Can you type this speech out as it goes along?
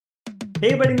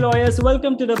Hey, budding lawyers,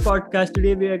 welcome to the podcast.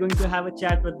 Today, we are going to have a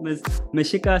chat with Ms.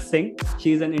 Mishika Singh.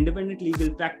 She is an independent legal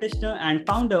practitioner and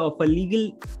founder of a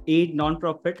legal aid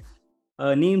nonprofit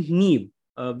named NEEB.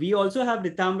 We also have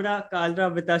Ritambra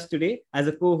Kalra with us today as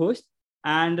a co host.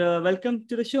 And welcome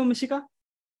to the show, Mishika.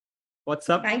 What's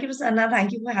up? Thank you, Prasanna.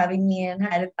 Thank you for having me. And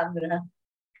hi, Ritambra.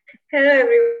 Hello,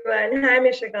 everyone. Hi,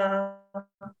 Mishika.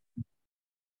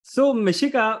 So,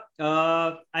 Mishika,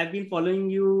 I've been following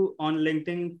you on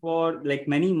LinkedIn for like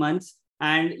many months,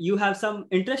 and you have some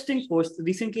interesting posts.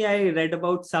 Recently, I read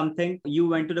about something. You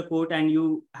went to the court, and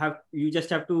you just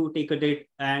have to take a date,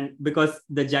 and because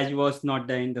the judge was not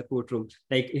there in the courtroom,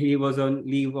 like he was on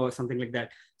leave or something like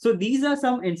that. So these are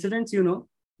some incidents,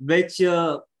 which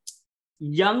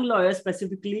young lawyers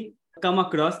specifically come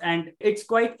across, and it's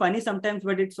quite funny sometimes,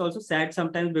 but it's also sad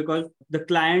sometimes because the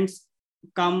clients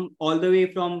come all the way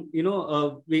from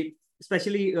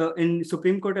especially in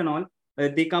Supreme Court and all,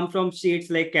 they come from states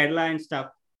like Kerala and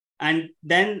stuff, and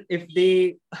then if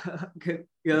they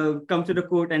come to the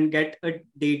court and get a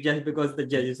date just because the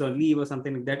judge is on leave or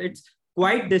something like that, it's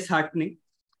quite disheartening.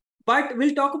 But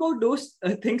we'll talk about those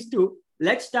things too.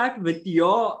 Let's start with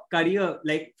your career,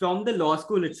 like from the law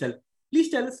school itself.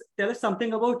 Please tell us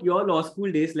something about your law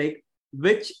school days. Like,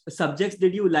 which subjects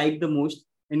did you like the most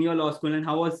in your law school, and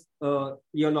how was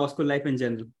your law school life in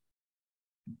general?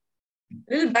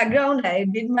 Little background, I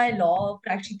did my law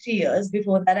for actually 3 years.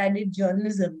 Before that, I did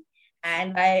journalism.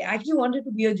 And I actually wanted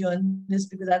to be a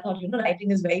journalist because I thought,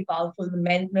 writing is very powerful.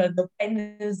 The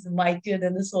pen is mightier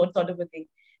than the sword, sort of a thing.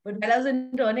 But when I was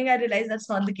interning, I realized that's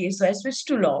not the case. So I switched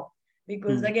to law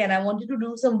because, again, I wanted to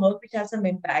do some work which has some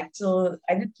impact. So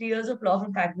I did 3 years of law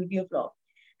from Faculty of Law.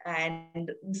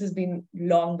 And this has been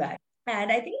long back.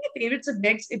 And I think my favorite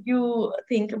subjects, if you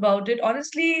think about it,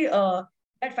 honestly, I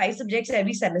had 5 subjects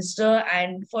every semester.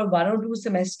 And for 1 or 2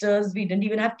 semesters, we didn't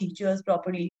even have teachers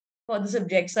properly for the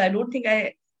subjects. So I don't think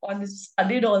I honestly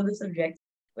studied all the subjects.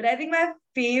 But I think my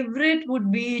favorite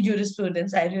would be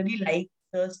jurisprudence. I really like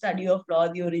the study of law,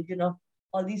 the origin of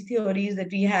all these theories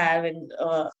that we have. And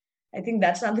I think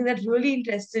that's something that really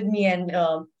interested me. And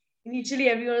initially,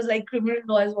 everyone was like, criminal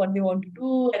law is what they want to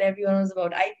do, and everyone was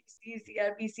about IPC,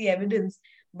 CRPC, evidence.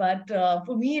 But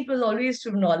for me, it was always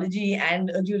criminology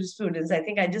and jurisprudence. I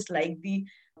think I just like the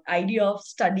idea of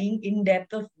studying in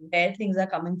depth of where things are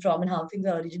coming from and how things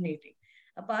are originating.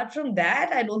 Apart from that,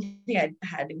 I don't think I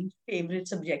had any favorite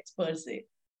subjects per se.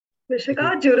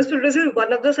 Mishika, jurisprudence is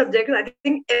one of the subjects I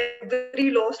think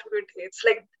every law student hates.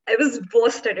 Like, I was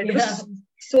worst at it. It was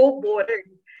so boring.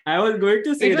 I was going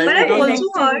to say It was that very because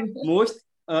elective. most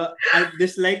I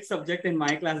dislike subject in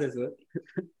my class as well.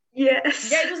 Yes.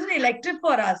 Yeah, it was an elective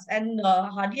for us, and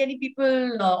hardly any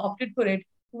people opted for it.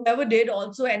 Whoever did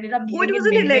also ended up Oh, it leaving was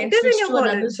it an midway and elective in switched your to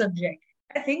another college. subject.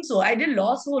 I think so. I did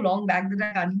law so long back that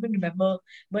I can't even remember.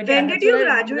 But yeah, When did that's what you I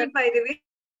remember. That graduate, by the way?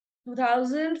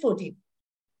 2014.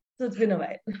 So it's been a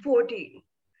while. 14.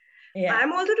 Yeah.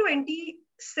 I'm also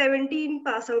 2017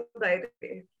 pass out, by the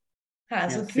way. So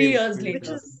Yeah, 3 years same.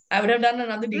 later. I would have done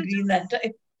another degree in that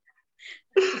time.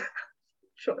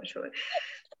 Sure.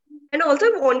 And also,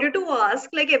 I wanted to ask,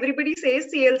 like everybody says,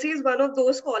 CLC is one of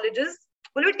those colleges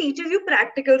where it teaches you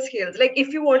practical skills. Like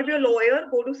if you want to be a lawyer,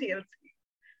 go to CLC.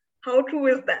 How true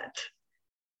is that?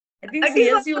 I think At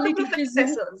least CLC one only of the teaches you.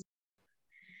 professors.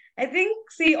 I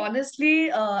think, see,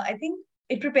 honestly, I think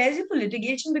it prepares you for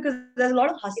litigation because there's a lot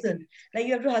of hustle. Like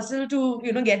you have to hustle to,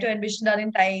 get your admission done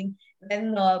in time.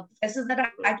 Then professors that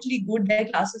are actually good, their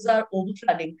classes are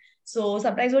overflooding. So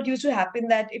sometimes what used to happen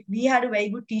that if we had a very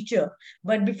good teacher,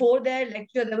 but before their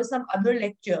lecture, there was some other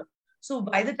lecture. So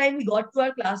by the time we got to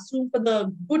our classroom for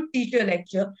the good teacher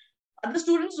lecture, other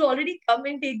students would already come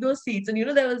and take those seats. And,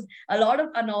 there was a lot of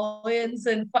annoyance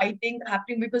and fighting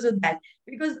happening because of that.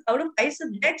 Because out of 5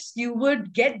 subjects, you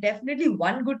would get definitely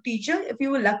one good teacher. If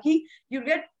you were lucky, you'd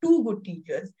get two good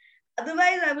teachers.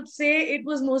 Otherwise, I would say it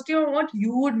was mostly on what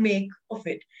you would make of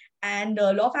it. And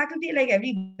law faculty, like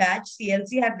every batch,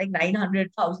 CLC had like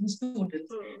 900,000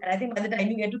 students. And I think by the time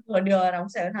you get to third year, around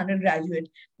 700 graduate.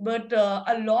 But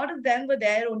a lot of them were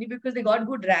there only because they got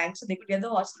good ranks, so they could get the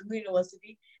hostel in the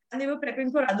university. And they were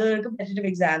prepping for other competitive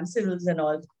exams, civils and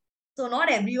all. So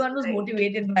not everyone was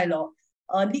motivated by law.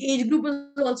 The age group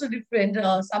was also different.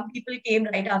 Some people came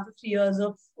right after 3 years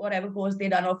of whatever course they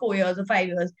done, or 4 years or 5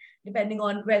 years, depending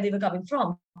on where they were coming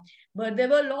from. But there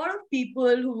were a lot of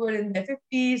people who were in their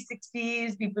 50s,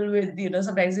 60s, people with,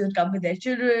 sometimes they would come with their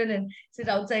children and sit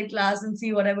outside class and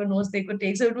see whatever notes they could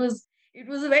take. So it was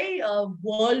a very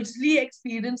worldly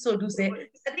experience, so to say.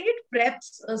 I think it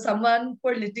preps someone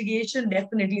for litigation,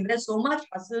 definitely. There's so much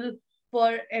hustle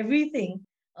for everything.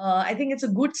 I think it's a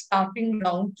good starting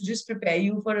ground to just prepare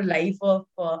you for a life of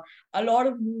a lot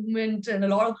of movement and a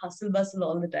lot of hustle bustle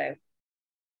all the time.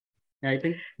 I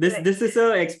think this is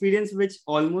a experience which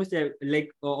almost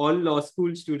all law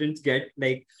school students get,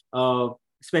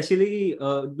 especially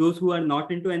those who are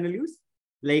not into NLUs,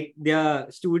 like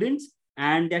their students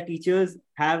and their teachers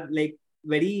have like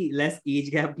very less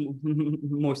age gap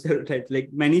most of the time. Like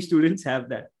many students have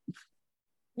that.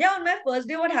 Yeah, on my first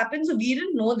day, what happened? So we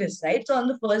didn't know this, right? So on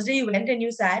the first day, you went and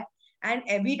you sat, and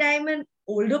every time an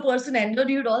older person entered,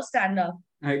 you'd all stand up.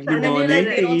 Good And then you're morning,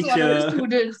 like, they're also one of the teacher.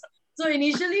 students. So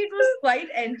initially, it was quite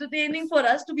entertaining for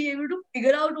us to be able to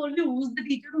figure out only who's the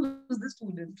teacher, who's the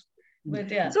student.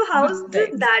 But yeah. So how is good this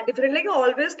times. that different? Like I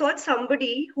always thought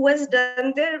somebody who has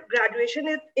done their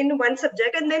graduation in one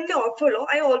subject and then they opt for law,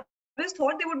 I always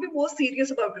thought they would be more serious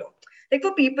about law. Like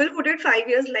for people who did 5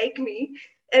 years like me,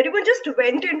 everyone just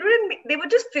went into it and they were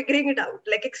just figuring it out,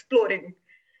 like exploring.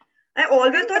 I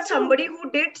always thought somebody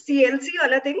who did CLC,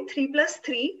 other thing,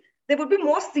 3+3, they would be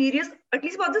more serious, at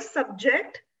least about the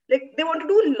subject. Like they want to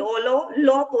do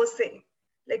law per se.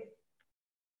 Like,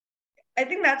 I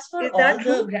think that's for is all that the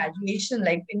true? graduation.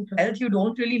 Like in 12th, you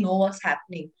don't really know what's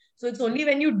happening. So it's only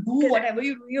when you do Correct. whatever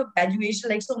you do in your graduation.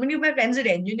 Like so many of my friends did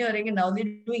engineering and now they're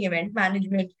doing event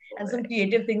management and some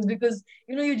creative things because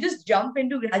you just jump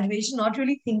into graduation not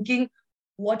really thinking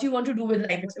what you want to do with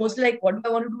life. It's mostly like what do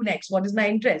I want to do next? What is my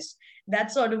interest?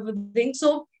 That sort of a thing.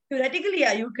 So theoretically,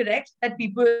 yeah, you're correct that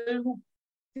people who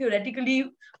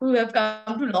theoretically who have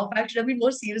come to law fact should have been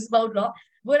more serious about law.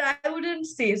 But I wouldn't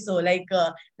say so. Like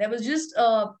there was just,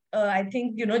 I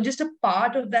think, just a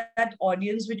part of that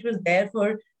audience which was there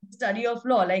for the study of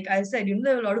law. Like I said,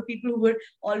 there were a lot of people who were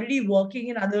already working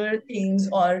in other things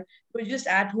or were just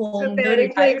at home. There were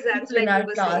Preparing for retired exams, people in like you our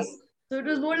were class. saying. So it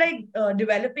was more like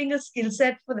developing a skill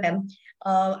set for them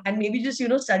and maybe just,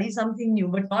 study something new,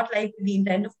 but not like the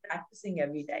intent of practicing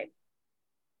every time.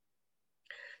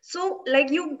 So,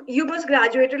 like you must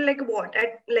graduated like what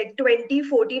at like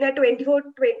 2014 at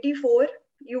 24,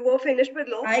 you were finished with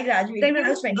law. I graduated Then when I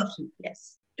was you 23.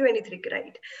 Yes. 23,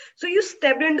 right? So you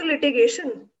stepped into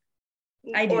litigation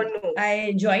I or did. no?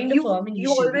 I joined a firm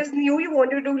You initially. always knew you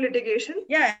wanted to do litigation.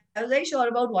 Yeah, I was very sure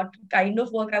about what kind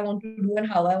of work I want to do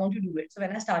and how I want to do it. So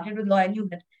when I started with law, I knew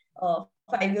that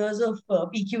 5 years of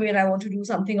PQA and I want to do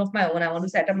something of my own. I want to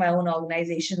set up my own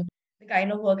organization, the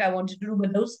kind of work I wanted to do.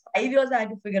 But those 5 years, I had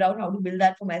to figure out how to build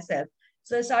that for myself.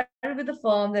 So I started with a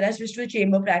firm, then I switched to a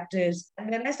chamber practice.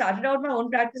 And then I started out my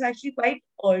own practice actually quite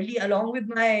early, along with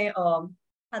my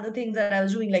other things that I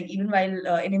was doing, like even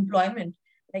while in employment.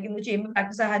 Like in the chamber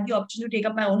practice, I had the option to take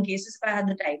up my own cases if I had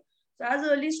the time. So as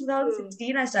early as Hmm.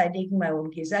 2016, I started taking my own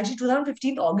case. Actually,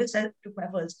 2015 August, I took my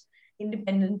first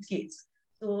independent case.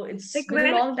 So it's Like been a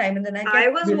when long time, and then I I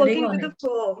kept was building working on with a it.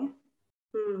 firm.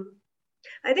 Hmm.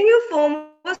 I think your firm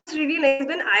was really nice.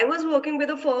 When I was working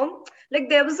with a firm, like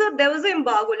there was an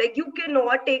embargo. Like you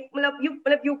cannot take,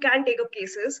 you can take up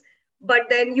cases, but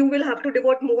then you will have to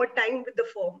devote more time with the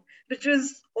firm, which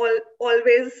is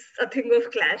always a thing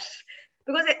of clash.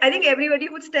 Because I think everybody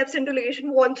who steps into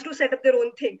litigation wants to set up their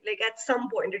own thing, like at some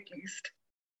point at least.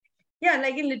 Yeah,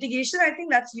 like in litigation, I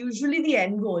think that's usually the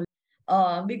end goal.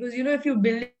 Because if you're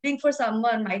building for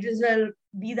someone, might as well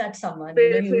be that someone.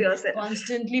 Build for You're yourself.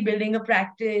 constantly building a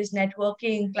practice,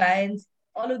 networking, clients,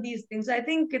 all of these things. So I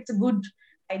think it's a good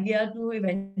idea to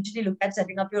eventually look at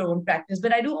setting up your own practice.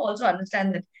 But I do also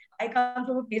understand that I come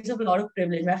from a place of a lot of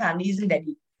privilege. My family is in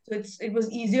Delhi. So it was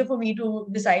easier for me to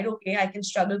decide, okay, I can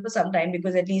struggle for some time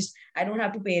because at least I don't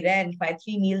have to pay rent. My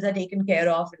 3 meals are taken care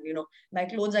of, and my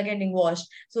clothes are getting washed.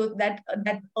 So that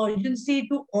urgency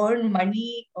to earn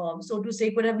money, so to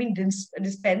say, could have been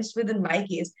dispensed with in my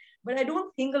case. But I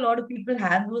don't think a lot of people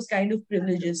have those kind of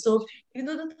privileges. So even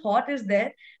though the thought is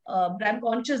there, but I'm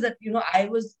conscious that I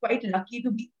was quite lucky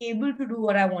to be able to do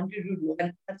what I wanted to do,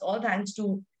 and that's all thanks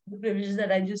to the privileges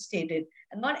that I just stated.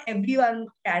 And not everyone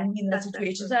can be in that That's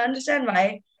situation. true. So I understand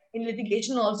why in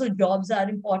litigation also jobs are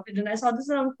important. And I saw this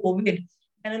around COVID,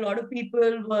 and a lot of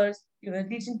people were, at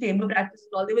least in chamber practice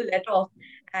and all, they were let off,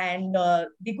 and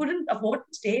they couldn't afford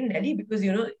to stay in Delhi because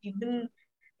even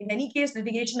in any case,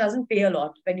 litigation doesn't pay a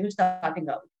lot when you're starting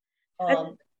out. I,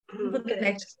 Um, Even for the correct.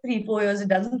 next 3 4 years, it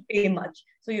doesn't pay much.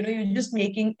 So you're just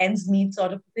making ends meet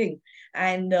sort of thing.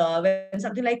 And when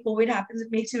something like COVID happens,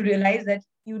 it makes you realize that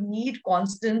you need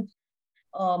constant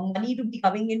money to be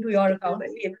coming into your Stable account to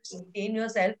be money. able to sustain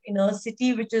yourself in a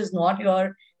city which is not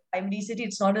your primary city.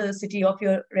 It's not a city of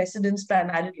your residence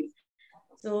primarily.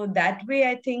 So that way,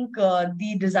 I think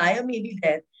the desire may be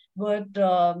there, but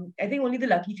I think only the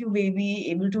lucky few may be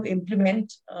able to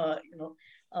implement,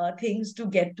 things to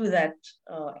get to that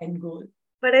end goal.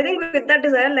 But I think with that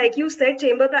desire, like you said,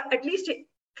 at least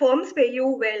firms pay you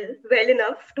well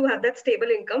enough to have that stable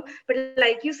income. But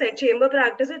like you said, chamber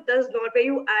practice, it does not pay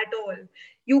you at all.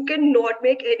 You cannot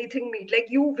make anything meet. Like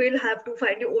you will have to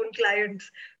find your own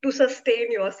clients to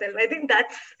sustain yourself. I think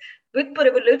that's with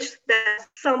privilege, that's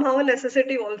somehow a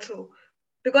necessity also.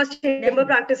 Because chamber Definitely.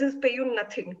 practices pay you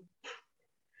nothing.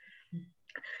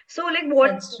 So like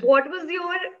That's true. what was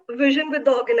your vision with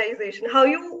the organization? How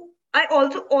you I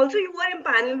also you are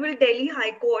impaneled with Delhi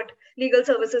High Court Legal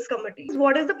Services Committee.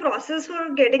 What is the process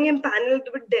for getting impaneled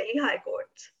with Delhi High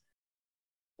Courts?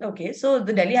 Okay, so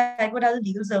the Delhi High Court has a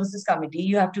legal services committee.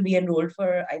 You have to be enrolled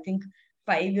for, I think,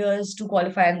 5 years to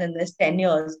qualify, and then there's 10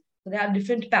 years. So they have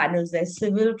different panels. There's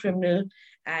civil, criminal,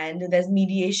 and there's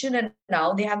mediation, and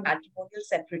now they have matrimonial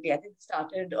separately. I think it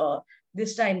started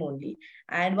this time only.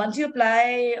 And once you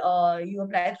apply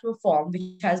through a form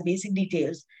which has basic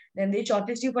details. Then they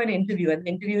shortlist you for an interview, and the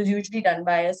interview is usually done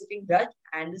by a sitting judge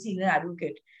and the senior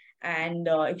advocate. And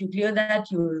if you clear that,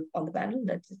 you're on the panel.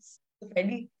 It's a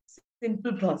fairly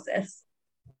simple process.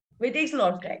 It takes a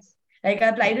lot of time. Like I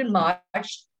applied in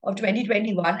March of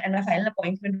 2021, and my final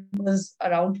appointment was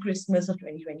around Christmas of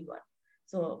 2021.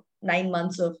 So 9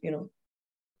 months of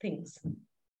things.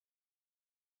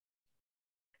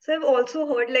 So I've also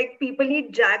heard like people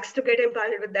need jacks to get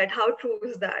impaneled with that. How true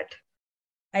is that?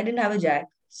 I didn't have a jack,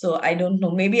 so I don't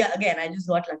know. Maybe again, I just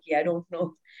got lucky. I don't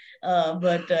know.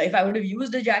 But if I would have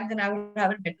used a jack, then I would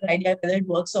have a better idea whether it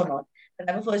works or not. But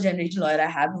I'm a first generation lawyer. I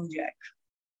have no jack.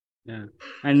 Yeah.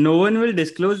 And no one will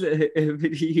disclose if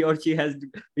he or she has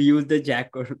used the jack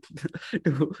or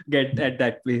to get at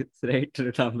that place, right,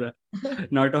 Tamra?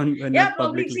 Not on Yeah, not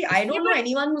probably. publicly. See, I don't know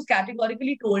anyone who's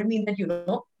categorically told me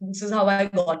that, this is how I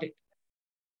got it.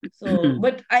 So,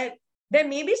 but there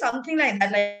may be something like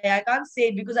that. Like I can't say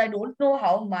it because I don't know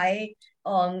how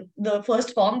the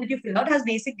first form that you fill out has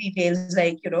basic details,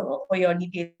 like, or your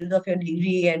details of your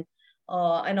degree and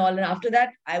all. And after that,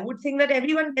 I would think that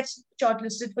everyone gets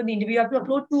shortlisted for the interview. You have to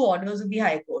upload 2 orders of the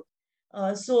High Court.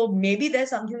 So maybe there's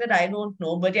something that I don't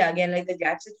know. But yeah, again, like the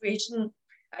jack situation,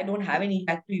 I don't have any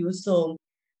jack to use, so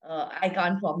I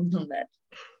can't comment on that.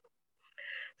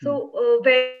 So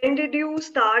when did you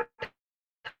start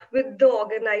with the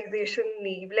organization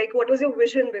Neve? Like what was your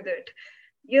vision with it?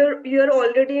 You're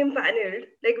already impaneled.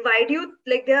 Like why do you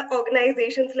like there are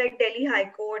organizations like Delhi High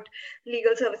Court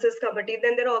Legal Services Committee,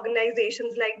 then there are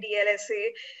organizations like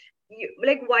DLSA.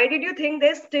 Like why did you think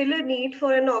there's still a need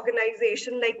for an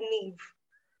organization like Neve?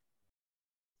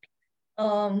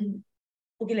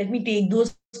 Okay, let me take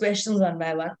those questions one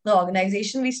by one. The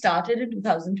organization we started in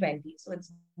 2020, so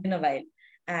it's been a while.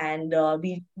 And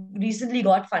we recently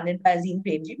got funded by Azim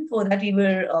Premji. Before that, we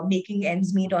were making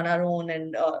ends meet on our own,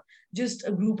 and just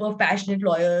a group of passionate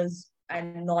lawyers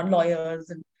and non-lawyers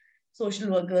and social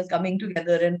workers coming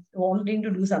together and wanting to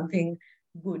do something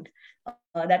good.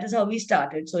 That is how we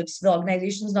started. So the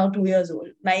organization is now 2 years old.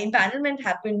 My empanelment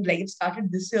happened, like it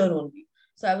started this year only.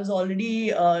 So I was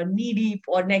already knee deep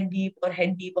or neck deep or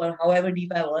head deep or however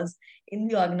deep I was in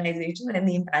the organization when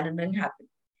the empanelment happened.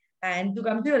 And to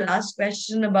come to your last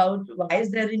question about why is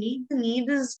there a need, the need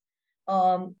is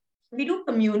we do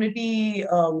community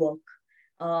work.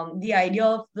 The idea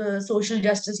of the social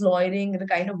justice lawyering, the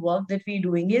kind of work that we're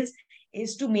doing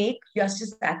is to make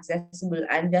justice accessible.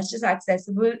 And justice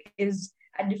accessible is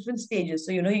at different stages.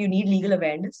 So, you need legal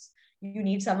awareness. You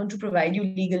need someone to provide you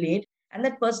legal aid. And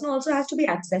that person also has to be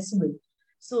accessible.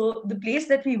 So the place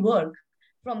that we work,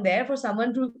 from there for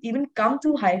someone to even come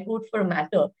to High Court for a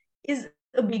matter is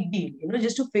a big deal,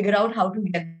 just to figure out how to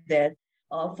get there.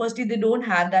 Firstly, they don't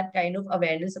have that kind of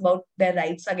awareness about their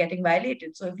rights are getting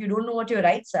violated. So if you don't know what your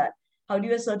rights are, how do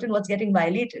you ascertain what's getting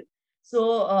violated?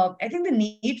 So I think the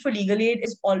need for legal aid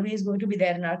is always going to be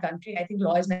there in our country. I think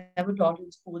law is never taught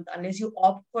in schools unless you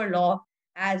opt for law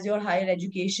as your higher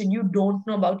education. You don't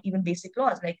know about even basic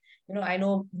laws. Like, I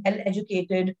know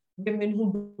well-educated women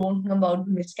who don't know about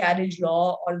miscarriage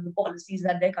law or the policies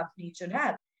that their company should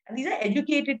have. And these are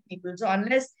educated people. So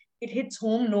unless it hits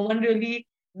home, no one really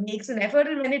makes an effort.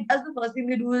 And when it does, the first thing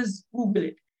they do is Google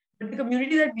it. But the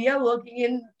community that we are working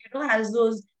in, has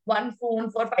those one phone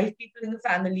for 5 people in the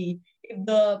family. If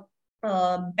the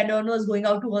bed earner is going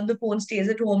out to earn, the phone stays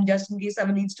at home just in case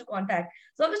someone needs to contact.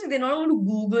 So obviously they're not going to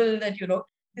Google that,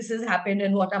 this has happened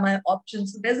and what are my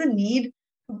options. So there's a need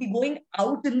to be going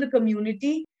out in the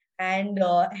community and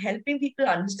helping people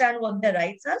understand what their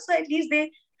rights are. So at least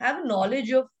they have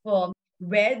knowledge of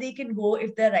where they can go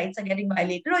if their rights are getting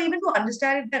violated, or even to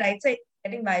understand if their rights are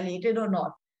getting violated or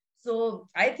not. So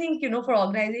I think, for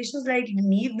organizations like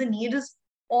Neve, the need is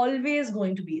always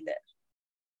going to be there.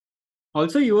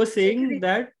 Also, you were saying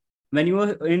that when you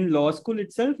were in law school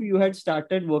itself, you had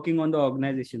started working on the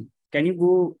organization. Can you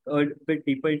go a bit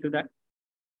deeper into that?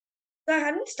 So I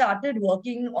hadn't started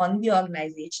working on the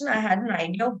organization. I had an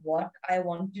idea of what I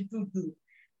wanted to do.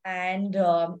 And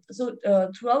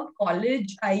throughout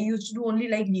college, I used to do only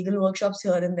like legal workshops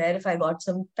here and there if I got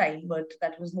some time, but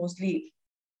that was mostly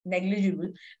negligible.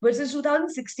 But since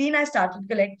 2016, I started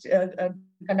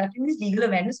conducting these legal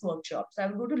awareness workshops. I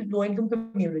would go to low-income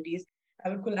communities. I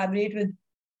would collaborate with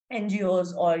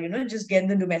NGOs or just get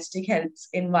the domestic helps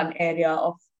in one area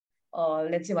of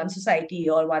let's say one society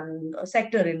or one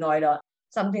sector in Noida,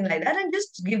 something like that, and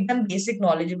just give them basic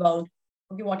knowledge about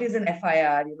okay, what is an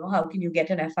FIR? How can you get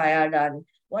an FIR done?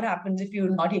 What happens if you're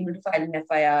not able to file an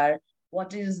FIR?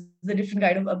 What is the different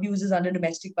kind of abuses under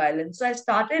domestic violence? So I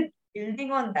started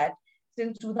building on that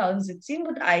since 2016,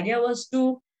 but the idea was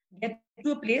to get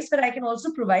to a place where I can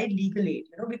also provide legal aid,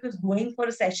 because going for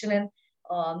a session and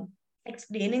um,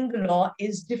 explaining the law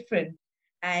is different.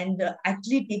 And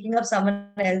actually taking up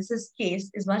someone else's case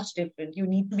is much different. You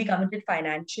need to be committed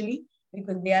financially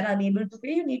because they are unable to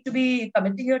pay. You need to be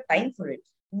committing your time for it,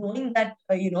 knowing that,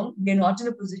 they're not in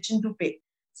a position to pay.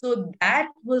 So that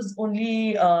was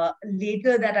only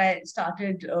later that I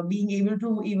started being able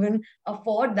to even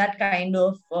afford that kind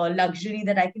of luxury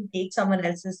that I can take someone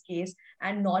else's case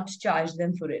and not charge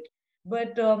them for it.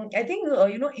 But I think,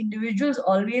 individuals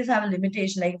always have a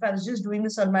limitation. Like if I was just doing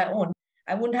this on my own,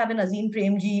 I wouldn't have an Azim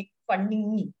Premji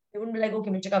funding me. They wouldn't be like,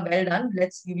 okay, Michika, well done.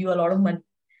 Let's give you a lot of money.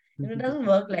 It doesn't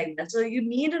work like that. So you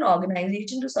need an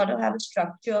organization to sort of have a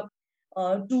structure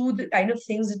to the kind of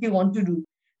things that you want to do.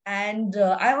 And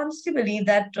I honestly believe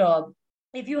that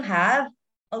if you have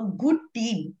a good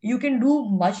team, you can do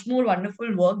much more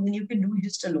wonderful work than you can do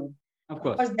just alone. Of Of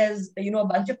course. course, there's a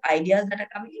bunch of ideas that are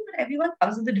coming in, but everyone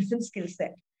comes with a different skill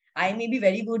set. I may be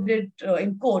very good at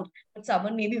in code, but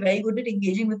someone may be very good at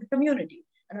engaging with the community.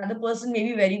 Another person may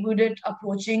be very good at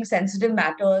approaching sensitive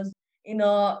matters in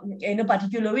a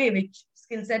particular way, which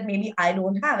skill set maybe I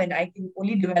don't have, and I can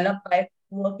only develop by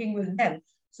working with them.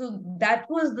 So that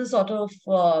was the sort of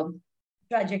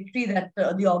trajectory that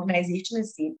the organization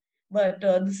has seen. But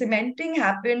the cementing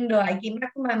happened. I came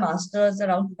back from my master's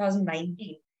around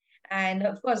 2019. And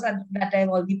of course, at that time,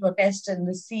 all the protests and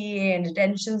the CA and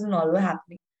detentions and all were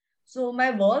happening. So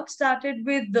my work started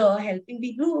with helping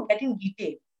people who are getting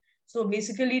detained. So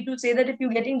basically, to say that if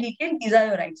you're getting detained, these are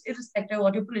your rights, irrespective of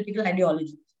what your political ideology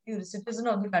is. You're a citizen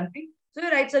of the country, so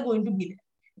your rights are going to be there.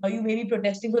 Now, you may be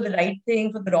protesting for the right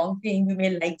thing, for the wrong thing. You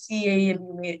may like CA,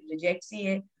 you may reject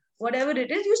CA. Whatever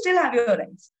it is, you still have your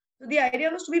rights. So the idea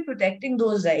was to be protecting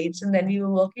those rights, and then we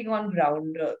were working on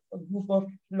ground. A group of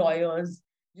lawyers,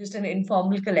 just an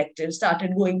informal collective,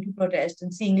 started going to protest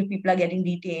and seeing if people are getting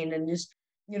detained, and just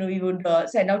we would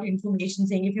send out information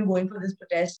saying if you're going for this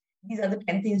protest, these are the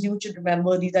 10 things you should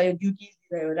remember. These are your duties,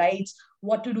 these are your rights,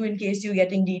 what to do in case you're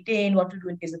getting detained, what to do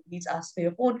in case the police ask for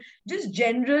your phone. Just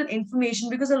general information,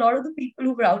 because a lot of the people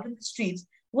who were out in the streets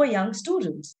were young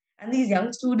students. And these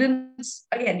young students,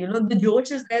 again, the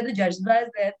Josh is there, the Jazba is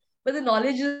there, but the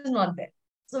knowledge is not there.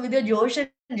 So with your Josh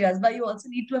and Jazba, you also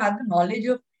need to have the knowledge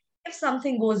of if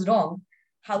something goes wrong,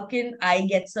 how can I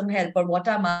get some help, or what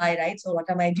are my rights, or what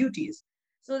are my duties?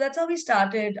 So that's how we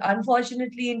started.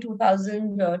 Unfortunately, in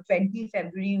 2020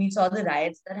 February, we saw the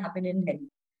riots that happened in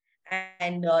Delhi.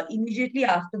 And immediately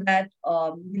after that,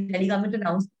 the Delhi government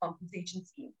announced the compensation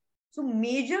scheme. So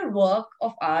major work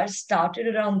of ours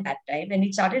started around that time, and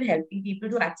we started helping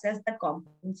people to access that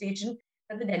compensation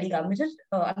that the Delhi government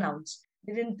had announced.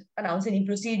 They didn't announce any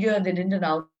procedure. They didn't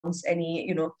announce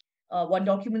any, what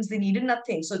documents they needed,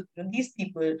 nothing. So these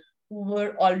people who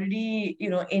were already,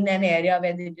 in an area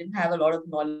where they didn't have a lot of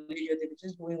knowledge, or they were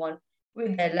just going on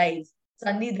with their lives.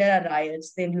 Suddenly there are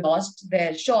riots. They've lost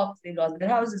their shops. They've lost their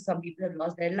houses. Some people have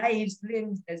lost their lives,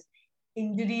 limbs. There's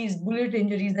injuries, bullet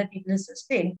injuries that people have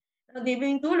sustained. Now they've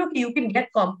been told, okay, you can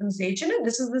get compensation, and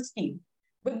this is the scheme.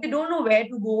 But they don't know where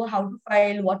to go, how to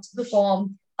file, what's the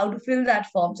form, how to fill that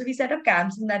form. So we set up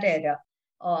camps in that area.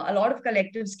 A lot of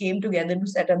collectives came together to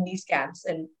set up these camps,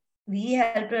 and we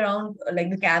helped around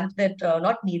like the camp that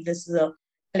not Need, this is a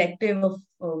collective of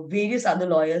various other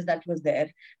lawyers that was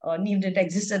there. Need didn't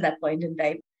exist at that point in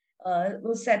time.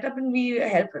 Was set up, and we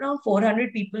helped around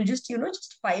 400 people just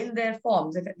file their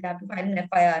forms. If they have to file an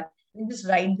FIR, and just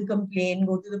write the complaint,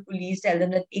 go to the police, tell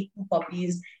them that take 2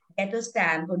 copies, get a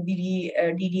stamp or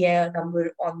DDI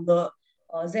number on the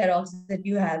Xerox that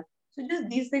you have. So just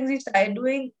these things we started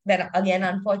doing. Then again,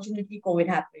 unfortunately, COVID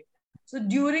happened. So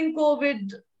during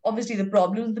COVID, obviously the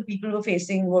problems the people were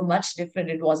facing were much different.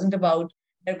 It wasn't about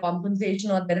their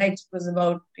compensation or their rights. It was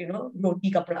about,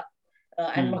 roti kapra.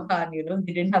 and makan,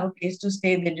 they didn't have a place to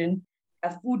stay, they didn't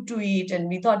have food to eat, and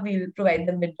we thought we'll provide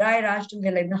them with dry ration.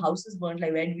 They're like, the house is burnt,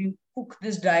 like where do you cook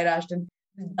this dry ration,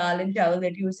 this dal and chawal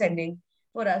that you were sending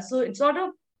for us? So it sort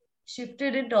of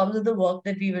shifted in terms of the work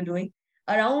that we were doing.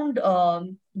 Around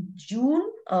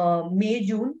May,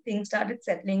 June, things started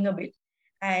settling a bit.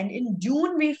 And in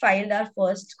June, we filed our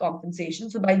first compensation.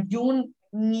 So by June,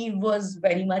 Neve was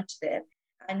very much there.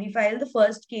 And we filed the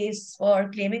first case for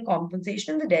claiming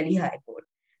compensation in the Delhi High Court.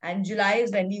 And July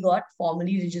is when we got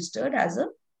formally registered as a,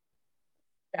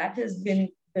 that has been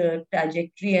the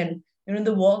trajectory. And,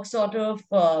 the work sort of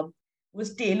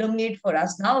was tailor-made for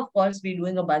us. Now, of course, we're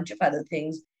doing a bunch of other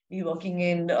things. We're working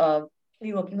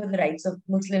with the rights of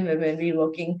Muslim women. We're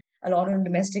working a lot on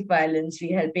domestic violence.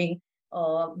 We're helping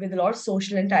with a lot of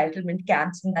social entitlement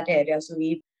camps in that area. So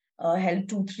we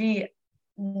held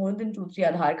more than 2-3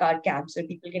 Aadhaar card camps where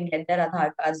people can get their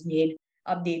Aadhaar cards made,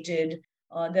 updated.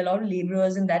 There are a lot of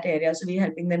laborers in that area. So we're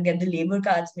helping them get the labor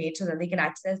cards made so that they can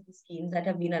access the schemes that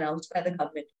have been announced by the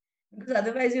government. Because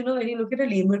otherwise, when you look at a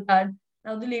labor card,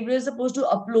 now the laborer is supposed to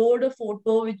upload a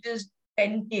photo which is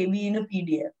 10 kb in a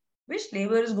PDF. Which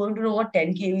laborer is going to know what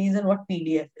 10 kb is and what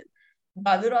PDF is? The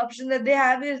other option that they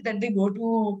have is that they go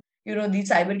to, these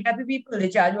cyber cafe people, they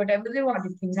charge whatever they want.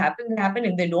 If things happen, they happen.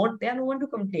 If they don't, they have no one to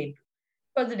complain to.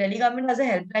 Because the Delhi government has a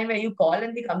helpline where you call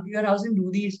and they come to your house and do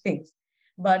these things.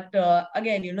 But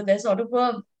again, there's sort of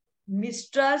a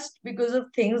mistrust because of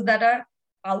things that are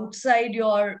outside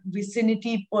your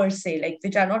vicinity per se, like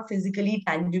which are not physically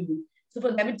tangible. So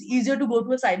for them, it's easier to go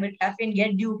to a cyber cafe and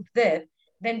get duped there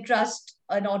than trust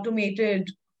an automated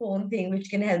phone thing which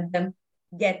can help them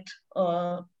get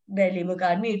their labor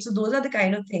card made. So those are the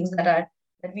kind of things that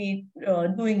we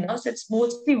doing now. So it's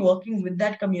mostly working with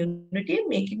that community and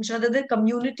making sure that the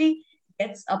community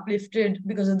gets uplifted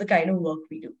because of the kind of work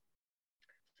we do.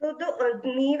 So the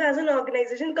Neve as an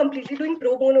organization completely doing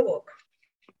pro bono work.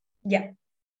 Yeah.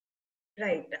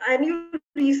 Right. And you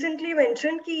recently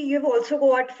mentioned that you've also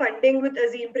got funding with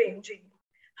Azim Premji.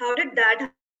 How did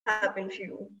that happen for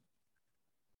you?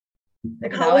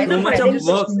 Like how is so much of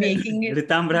work, making it?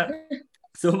 Ritambra.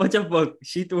 So much of work.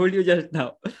 She told you just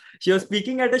now. She was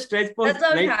speaking at a stretch for That's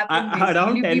how like it happened,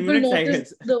 around 10 people minutes, I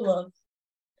notice guess. the work.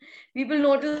 People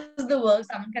notice the work.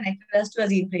 Someone connected us to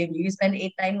Azim Premji. We spent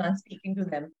 8-9 months speaking to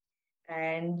them.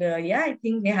 And I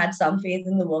think they had some faith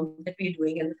in the work that we're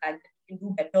doing and the fact that we can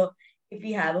do better if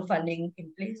we have a funding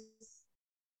in place.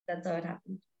 That's how it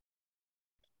happened.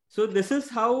 So this is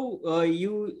how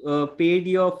you paid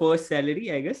your first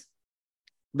salary, I guess?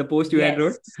 The post you had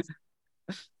wrote?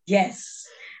 Yes.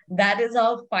 That is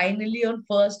how finally on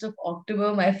 1st of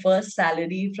October, my first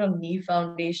salary from Neve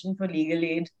Foundation for Legal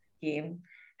Aid came.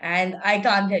 And I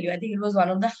can't tell you, I think it was one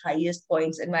of the highest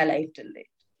points in my life till date.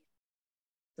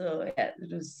 So yeah,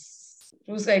 it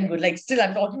was quite good. Like still,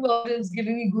 I'm talking about it, it's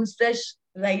giving me goosebumps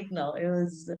right now. It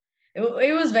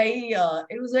was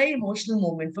very emotional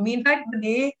moment for me. In fact, the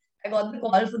day I got the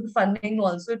call for the funding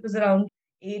also, it was around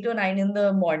 8 or 9 in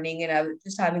the morning, and I was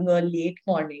just having a late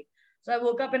morning. So I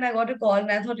woke up and I got a call,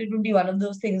 and I thought it would be one of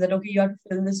those things that, okay, you have to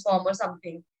fill this form or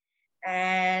something.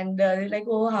 And they're like,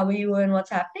 oh, how are you and what's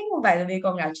happening? Oh, by the way,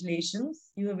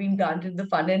 congratulations. You have been granted the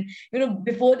fund. And,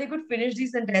 before they could finish the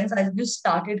sentence, I just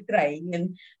started crying.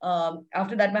 And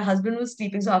after that, my husband was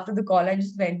sleeping. So after the call, I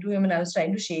just went to him and I was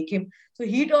trying to shake him. So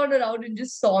he turned around and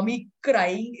just saw me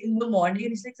crying in the morning.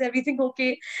 And he's like, is everything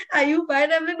okay? Are you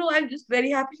fine? I'm like, no, I'm just very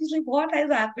happy. He's like, what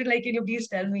has happened? Like, can you please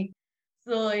tell me?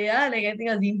 So yeah, like I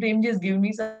think Azim Premji has given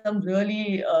me some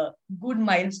really good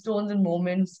milestones and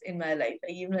moments in my life.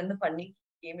 Like even when the funding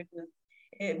came, it was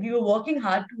we were working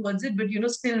hard towards it, but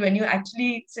still when you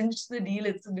actually cinch the deal,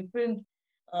 it's a different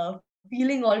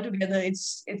feeling altogether.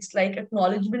 It's like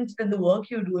acknowledgement that the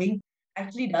work you're doing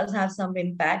actually does have some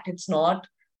impact. It's not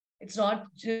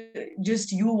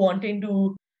just you wanting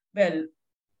to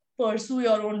pursue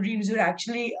your own dreams. You're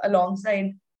actually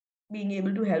alongside being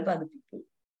able to help other people.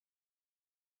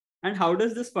 And how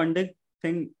does this funding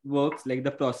thing works, like the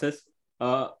process,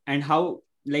 and how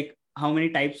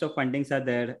many types of fundings are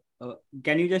there?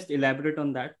 Can you just elaborate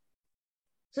on that?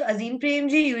 So Azim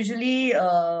Premji usually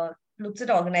looks at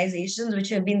organizations which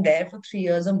have been there for 3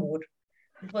 years or more.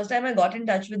 The first time I got in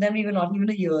touch with them, we were not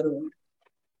even a year old.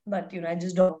 But, I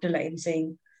just dropped a line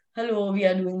saying, hello, we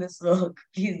are doing this work.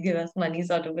 Please give us money,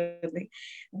 sort of a thing.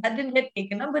 That didn't get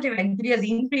taken up, but eventually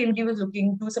Azim Premji was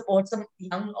looking to support some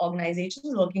young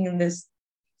organizations working in this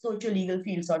social legal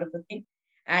field, sort of a thing.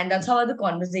 And that's how the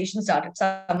conversation started.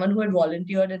 Someone who had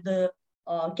volunteered at the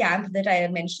camp that I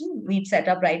had mentioned, we'd set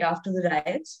up right after the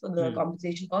riots for the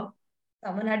compensation form.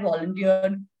 Someone had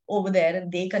volunteered over there and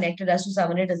they connected us to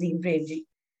someone at Azim Premji.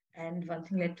 and one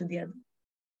thing led to the other.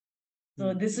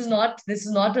 So Hmm. this is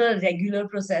not a regular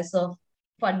process of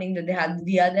funding that they had.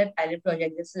 We are their pilot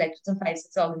project. They selected some 5,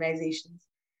 6 organizations,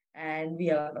 and we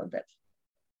are one of them.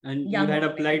 And you Young had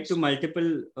applied to organizations.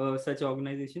 multiple such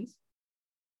organizations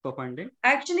for funding?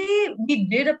 Actually, we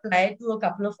did apply to a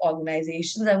couple of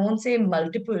organizations. I won't say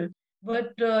multiple,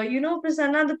 but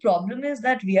Prasanna, the problem is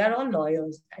that we are all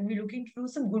lawyers and we're looking to do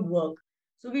some good work.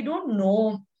 So we don't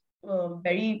know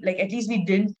at least we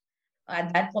didn't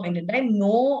at that point in time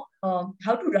know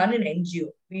how to run an NGO.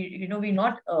 We're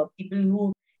not people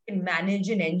who can manage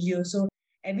an NGO. So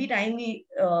every time we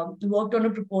worked on a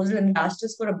proposal and they asked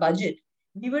us for a budget,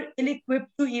 we were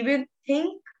ill-equipped to even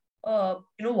think,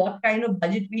 what kind of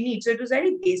budget we need. So it was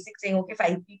very basic, saying, okay,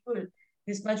 5 people,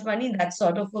 this much money, that's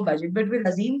sort of a budget. But with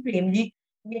Azim Premji,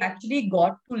 we actually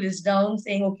got to list down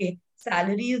saying, okay,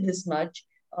 salary is this much,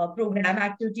 program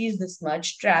activities this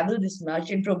much, travel this much,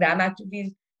 and program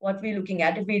activities what we're looking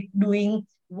at. If we're doing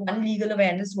one legal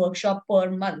awareness workshop per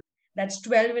month, that's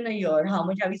 12 in a year. How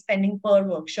much are we spending per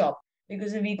workshop?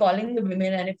 Because if we're calling the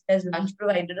women and if there's lunch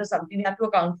provided or something, we have to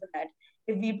account for that.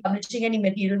 If we're publishing any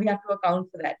material, we have to account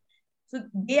for that. So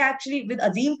they actually, with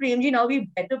Azim Premji, now we're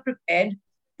better prepared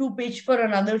to pitch for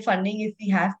another funding if we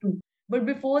have to. But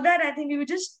before that, I think we were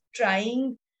just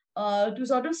trying to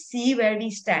sort of see where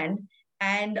we stand.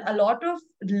 And a lot of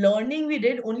learning we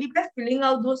did only by filling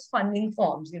out those funding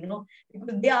forms,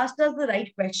 because they asked us the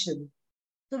right question.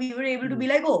 So we were able to be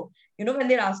Hmm. like, oh, when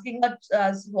they're asking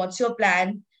us, what's your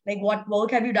plan? Like, what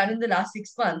work have you done in the last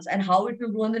 6 months and how it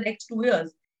will go in the next 2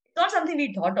 years? It's not something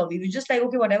we thought of. We were just like,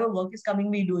 okay, whatever work is coming,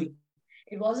 we're doing.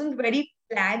 It wasn't very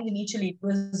planned initially. It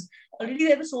was already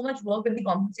there was so much work with the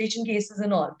compensation cases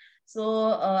and all. So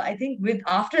I think with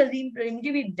after Azim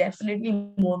Premji, we definitely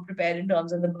more prepared in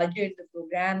terms of the budget, the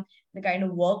program, the kind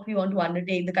of work we want to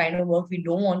undertake, the kind of work we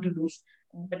don't want to do.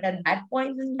 But at that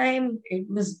point in time, it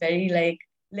was very like,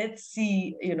 let's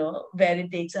see, where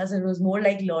it takes us. It was more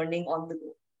like learning on the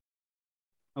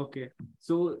go. Okay.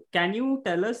 So can you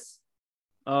tell us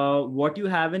what you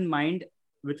have in mind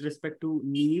with respect to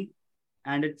NEEV?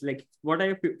 And it's like, what are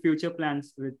your future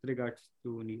plans with regards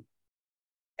to NEEV?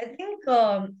 I think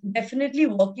definitely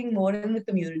working more in the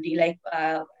community, like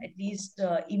at least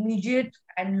immediate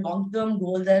and long term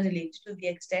goals are related to the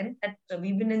extent that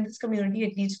we've been in this community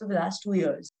at least for the last 2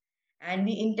 years. And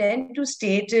we intend to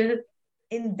stay till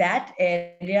in that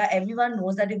area, everyone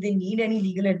knows that if they need any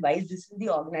legal advice, this is the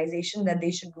organization that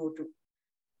they should go to.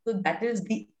 So that is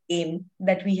the aim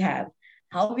that we have.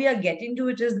 How we are getting to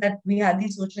it is that we have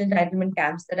these social entitlement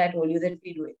camps that I told you that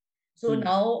we do it. So Hmm.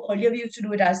 now earlier we used to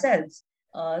do it ourselves,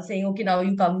 saying, okay, now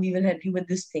you come, we will help you with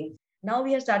this thing. Now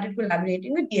we have started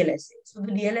collaborating with DLSA. So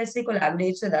the DLSA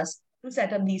collaborates with us to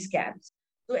set up these camps.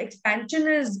 So expansion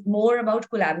is more about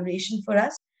collaboration for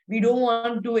us. We don't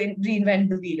want to reinvent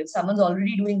the wheel. If someone's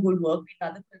already doing good work, we'd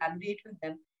rather collaborate with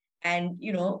them and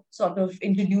sort of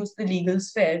introduce the legal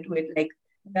sphere to it. Like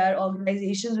there are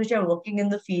organizations which are working in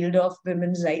the field of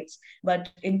women's rights, but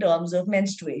in terms of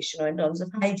menstruation or in terms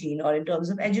of hygiene or in terms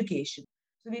of education.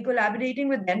 So we're collaborating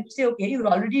with them to say, okay, you're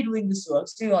already doing this work,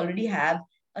 so you already have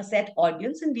a set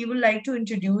audience, and we would like to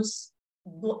introduce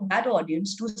that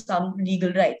audience to some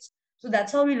legal rights. So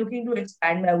that's how we're looking to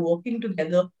expand by working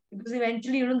together, because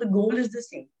eventually, the goal is the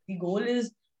same. The goal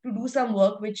is to do some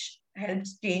work which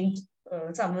helps change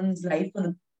someone's life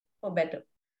for better.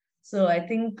 So I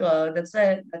think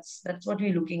that's what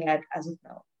we're looking at as of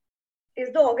now.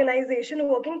 Is the organization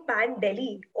working pan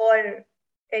Delhi or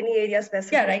any area Yeah,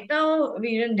 specific? right now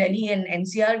we're in Delhi and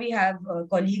NCR. We have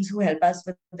colleagues who help us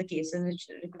with the cases which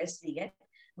requests we get.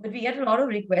 But we get a lot of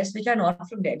requests which are not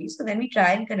from Delhi. So then we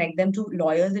try and connect them to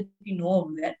lawyers that we know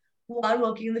over there who are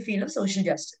working in the field of social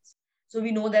justice. So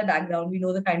we know their background, we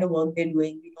know the kind of work they're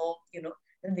doing, we know,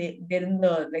 that they're in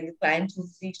the clients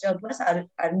who've reached out to us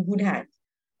are in good hands.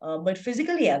 But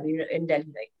physically, yeah, we're in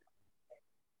Delhi right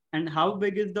And how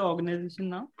big is the organization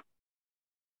now?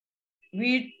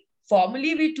 we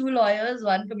formally we two lawyers,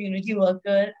 one community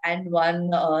worker, and one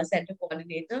center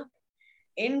coordinator.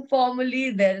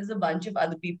 Informally, there is a bunch of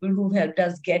other people who've helped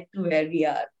us get to where we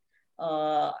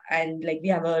are. And like we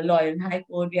have a lawyer in High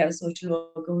Court, we have a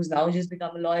social worker who's now just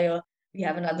become a lawyer. We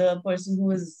have another person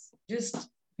who is just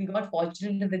we got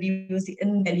fortunate that he was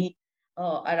in Delhi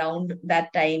around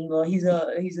that time. He's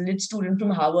a lit student from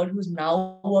Harvard who's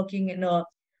now working in a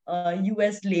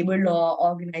U.S. labor law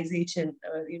organization.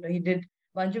 He did a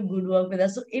bunch of good work with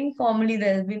us. So informally,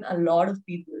 there has been a lot of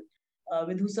people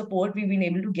with whose support we've been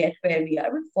able to get where we are.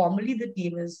 But formally, the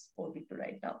team is 4 people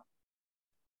right now.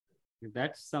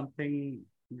 That's something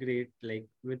great. Like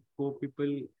with 4 people,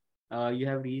 you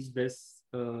have reached this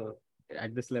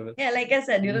at this level. Yeah, like I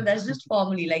said, that's just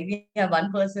formally. Like we have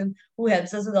one person who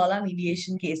helps us with all our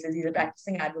mediation cases. He's a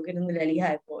practicing advocate in the Delhi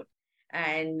High Court.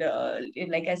 And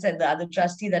like I said, the other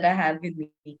trustee that I have with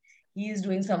me, he is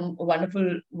doing some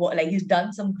wonderful work. Like he's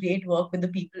done some great work with the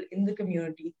people in the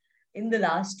community in the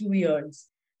last 2 years.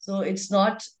 So it's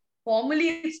not formally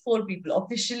it's 4 people.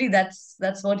 Officially, that's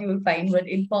what you will find. But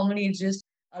informally, it's just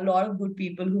a lot of good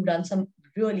people who've done some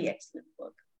really excellent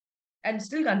work and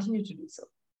still continue to do so.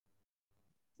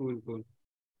 Cool.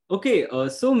 Okay,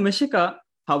 so Mishika,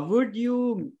 how would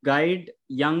you guide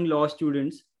young law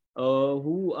students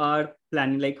who are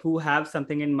planning, like who have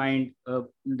something in mind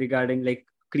regarding like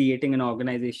creating an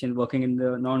organization, working in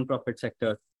the non-profit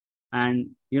sector? And,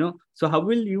 so how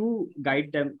will you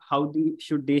guide them? How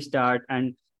should they start?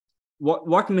 And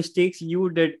what mistakes you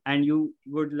did and you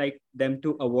would like them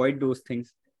to avoid those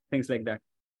things like that?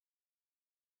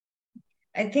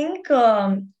 I think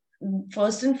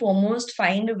first and foremost,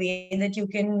 find a way that you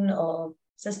can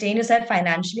sustain yourself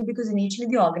financially, because initially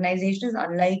the organization is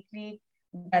unlikely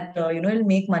that it'll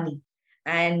make money,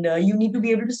 and you need to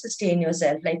be able to sustain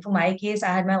yourself. Like for my case, I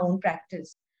had my own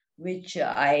practice, which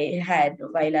I had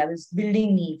while I was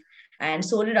building Neve, and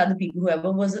so did other people.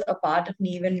 Whoever was a part of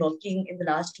Neve and working in the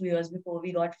last 2 years before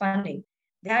we got funding,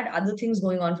 they had other things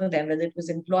going on for them, whether it was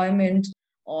employment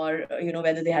or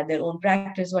whether they had their own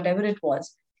practice, whatever it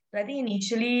was. So I think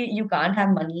initially you can't have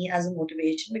money as a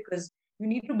motivation, because you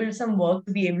need to build some work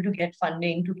to be able to get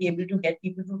funding, to be able to get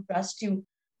people to trust you,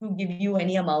 to give you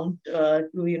any amount to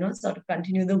sort of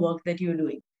continue the work that you're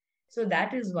doing. So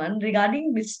that is one.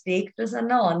 Regarding mistakes,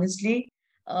 Prasanna, honestly,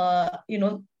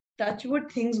 touch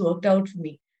wood, things worked out for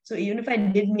me. So even if I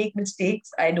did make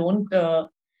mistakes, I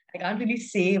can't really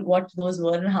say what those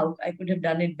were and how I could have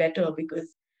done it better, because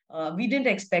we didn't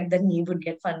expect that Neve would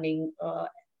get funding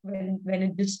when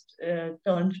it just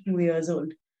turned 2 years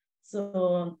old.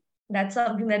 So that's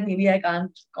something that maybe I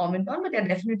can't comment on, but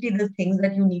definitely the things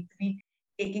that you need to be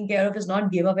taking care of is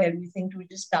not give up everything to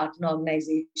just start an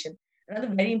organization.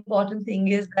 Another very important thing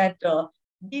is that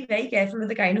be very careful with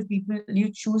the kind of people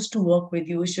you choose to work with.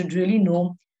 You should really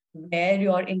know where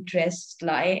your interests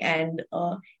lie, and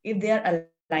if they are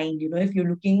aligned. If you're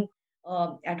looking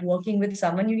at working with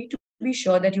someone, you need to be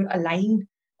sure that you're aligned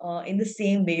in the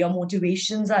same way. Your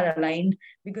motivations are aligned,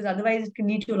 because otherwise it can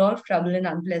lead to a lot of trouble and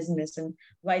unpleasantness. And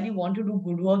while you want to do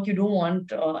good work, you don't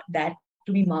want that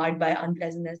to be marred by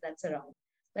unpleasantness that's around.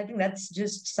 I think that's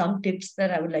just some tips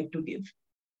that I would like to give.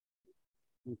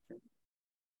 Okay.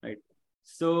 Right.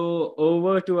 So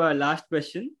over to our last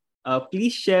question.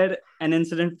 Please share an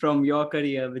incident from your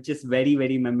career which is very,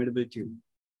 very memorable to you.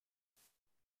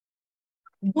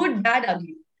 Good, bad,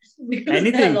 ugly.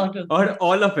 Anything or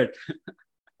all of it.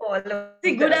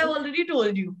 See, good, I've already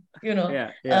told you,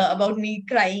 about me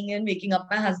crying and waking up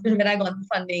my husband when I got the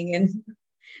funding, and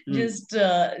just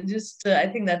I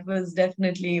think that was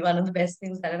definitely one of the best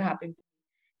things that have happened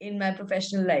in my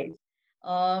professional life.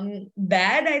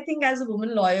 Bad, I think, as a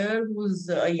woman lawyer who's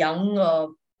young,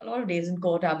 a lot of days in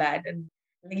court are bad, and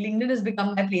like LinkedIn has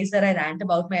become my place where I rant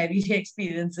about my everyday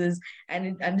experiences,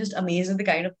 and I'm just amazed at the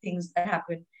kind of things that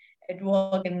happen at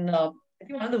work. And I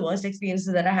think one of the worst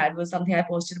experiences that I had was something I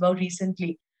posted about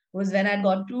recently. Was when I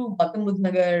got to Gautam Budh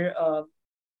Nagar,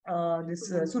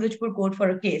 this Surajpur court for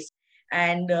a case,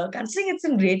 and considering it's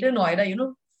in Greater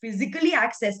Noida, physically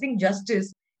accessing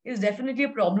justice is definitely a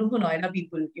problem for Noida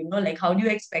people. Like how do you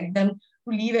expect them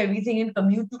to leave everything and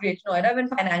commute to Greater Noida when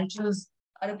financials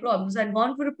are a problem? So I'd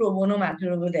gone for a pro bono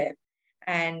matter over there,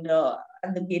 and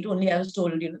at the gate only I was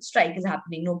told, strike is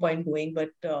happening, no point going. But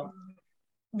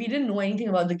we didn't know anything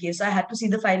about the case. So I had to see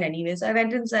the file anyways. I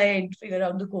went inside, figured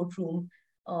out the courtroom,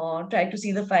 tried to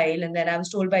see the file, and then I was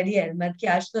told by the helmet, कि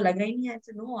आज तो लग रहा ही नहीं है. I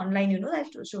said, no, online, I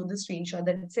have to show the screenshot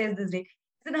that it says this date.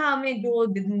 I said, हाँ, हमें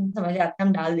जो दिन समझ आता है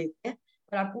हम डाल देते हैं,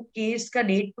 और आपको केस का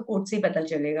डेट तो कोर्ट से ही पता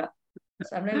चलेगा.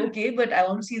 So I'm like, okay, but I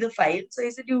want to see the file. So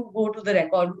he said, you go to the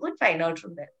record room and find out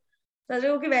from there. So I was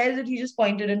like, okay, where is it? He just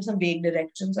pointed in some vague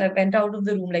direction. So I went out of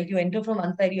the room, like you enter from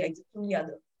one side, you exit from the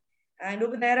other. And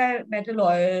over there, I met a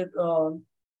lawyer.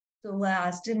 So I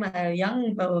asked him, a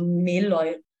young male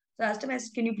lawyer. So I asked him, I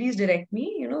said, can you please direct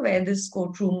me, where this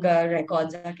courtroom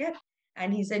records are kept?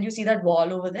 And he said, you see that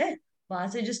wall over there?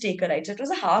 Wahan se just take a right. So it was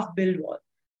a half-built wall.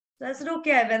 So I said,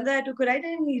 okay. I went there, I took a right,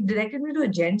 and he directed me to a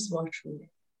gents' washroom.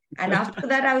 And after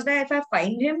that, I was like, if I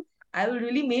find him, I will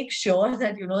really make sure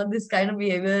that, this kind of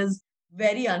behavior is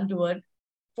very untoward.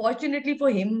 Fortunately for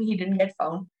him, he didn't get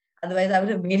found. Otherwise, I would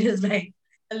have made his life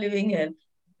a living hell.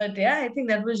 But yeah, I think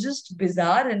that was just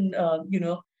bizarre. And,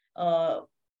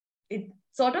 it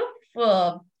sort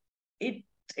of, it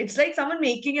it's like someone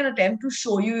making an attempt to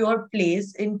show you your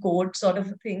place in court, sort of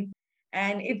a thing.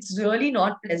 And it's really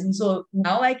not pleasant. So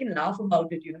now I can laugh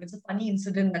about it. It's a funny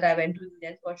incident that I went to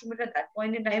the washroom, but at that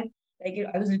point in time, like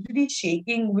I was literally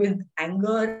shaking with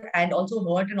anger and also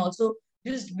hurt, and also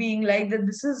just being like that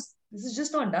this is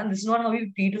just not done. This is not how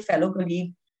you treat a fellow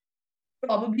colleague.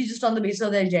 Probably just on the basis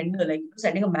of their gender, like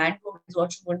sending a man to a men's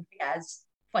washroom wouldn't be as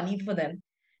funny for them.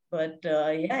 But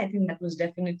yeah, I think that was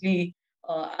definitely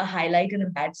a highlight in a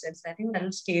bad sense. I think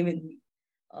that'll stay with me.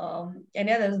 And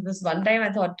yeah, there's this one time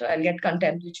I thought I'll get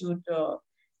contempt, which would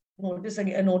notice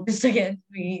against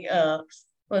me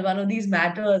for one of these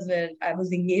matters where I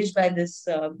was engaged by this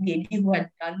lady who had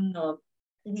done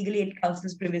legal aid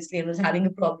counselors previously and was having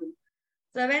a problem.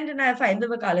 So I went and I filed the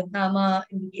wakalatnama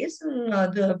in the case, and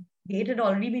the date had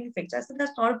already been fixed. I said,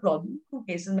 that's not a problem. Two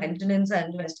cases, maintenance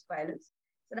and domestic violence.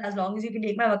 So as long as you can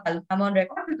take my wakalatnama on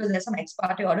record, because there's some ex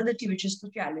parte order that she wishes to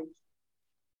challenge.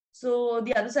 So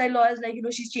the other side lawyer is like,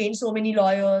 she's changed so many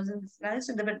lawyers, and I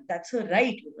said, but that's her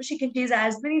right. She can change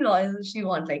as many lawyers as she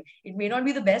wants. Like, it may not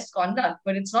be the best conduct,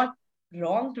 but it's not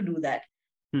wrong to do that.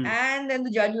 And then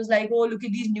the judge was like, oh, look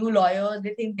at these new lawyers.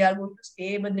 They think they are going to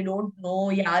stay, but they don't know.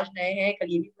 And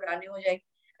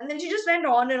then she just went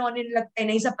on and on. But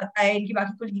I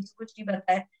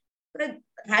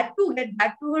had to get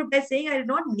back to her by saying I did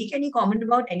not make any comment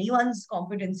about anyone's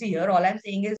competency here. All I'm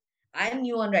saying is I'm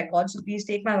new on record, so please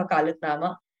take my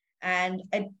wakalatnama. And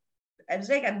I was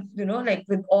like, like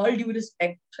with all due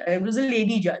respect, it was a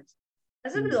lady judge. I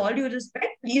said, with all due respect,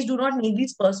 please do not make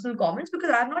these personal comments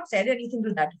because I have not said anything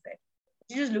to that effect.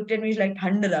 She just looked at me, she's like,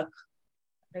 Thand rakh.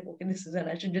 Like, okay, this is, and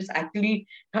I should just actually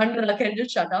Thand rakh and just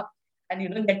shut up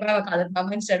and, get my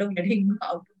wakalatnama instead of getting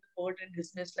out of the court and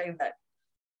dismissed like that.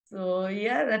 So,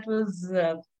 yeah, that was,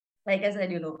 like I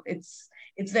said,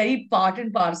 it's very part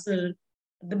and parcel,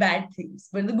 the bad things,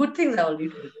 but the good things I already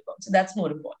told you about. So that's more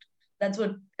important. That's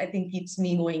what I think keeps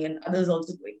me going and others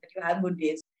also going, that you have good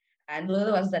days. And those are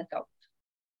the ones that count.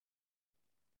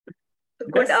 The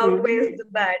good outweighs the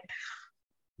bad.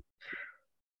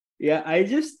 Yeah, I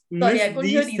just Sorry, I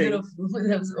couldn't hear either of you.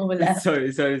 There was overlap.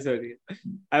 Sorry.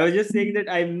 I was just saying that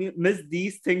I miss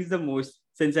these things the most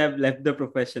since I've left the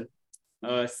profession.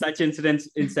 Such incidents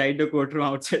inside the courtroom,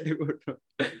 outside the courtroom.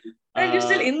 And you're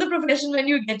still in the profession when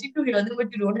you're getting to hear them,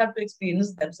 but you don't have to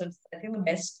experience them. So it's, I think, the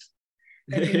best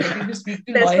that you're getting to speak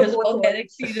to lawyers about their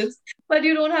experience. But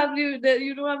you don't have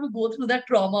to go through that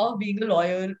trauma of being a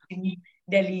lawyer in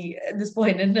Delhi at this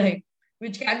point in time,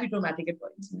 which can be traumatic at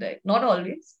points in time. Not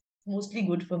always. Mostly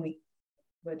good for me.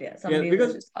 But yeah, some days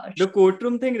because it's harsh. The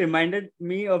courtroom thing reminded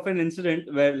me of an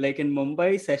incident where, like in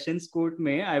Mumbai Sessions Court,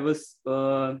 I was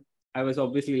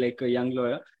obviously like a young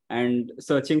lawyer and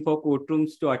searching for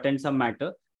courtrooms to attend some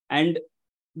matter, and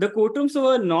the courtrooms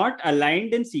were not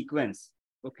aligned in sequence.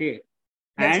 Okay,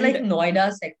 that's like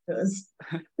Noida sectors.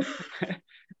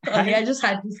 Sorry, I just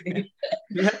had to say.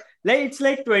 Like it's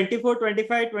like 24,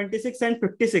 25, 26, and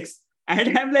 56.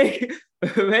 And I'm like,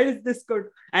 where is this code?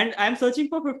 And I'm searching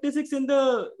for 56 in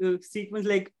the sequence,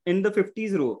 like in the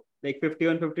 50s row, like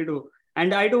 51, 52.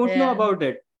 And I don't know about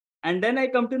it. And then I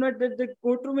come to know that the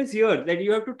courtroom is here, that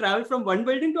you have to travel from one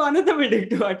building to another building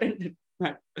to attend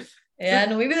it. Yeah,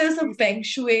 no, maybe there's some feng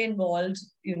shui involved.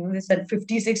 They said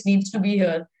 56 needs to be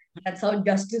here. That's how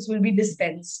justice will be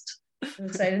dispensed.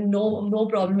 So no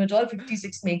problem at all.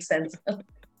 56 makes sense.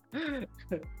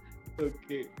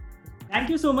 Okay. Thank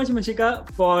you so much, Mishika,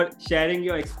 for sharing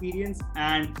your experience.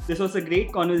 And this was a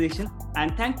great conversation.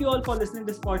 And thank you all for listening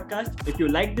to this podcast. If you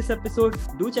like this episode,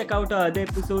 do check out our other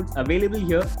episodes available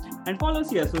here and follow us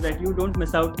here so that you don't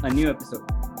miss out a new episode.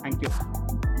 Thank you.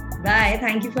 Bye.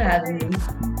 Thank you for having me.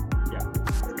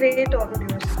 It's great talking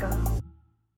to you.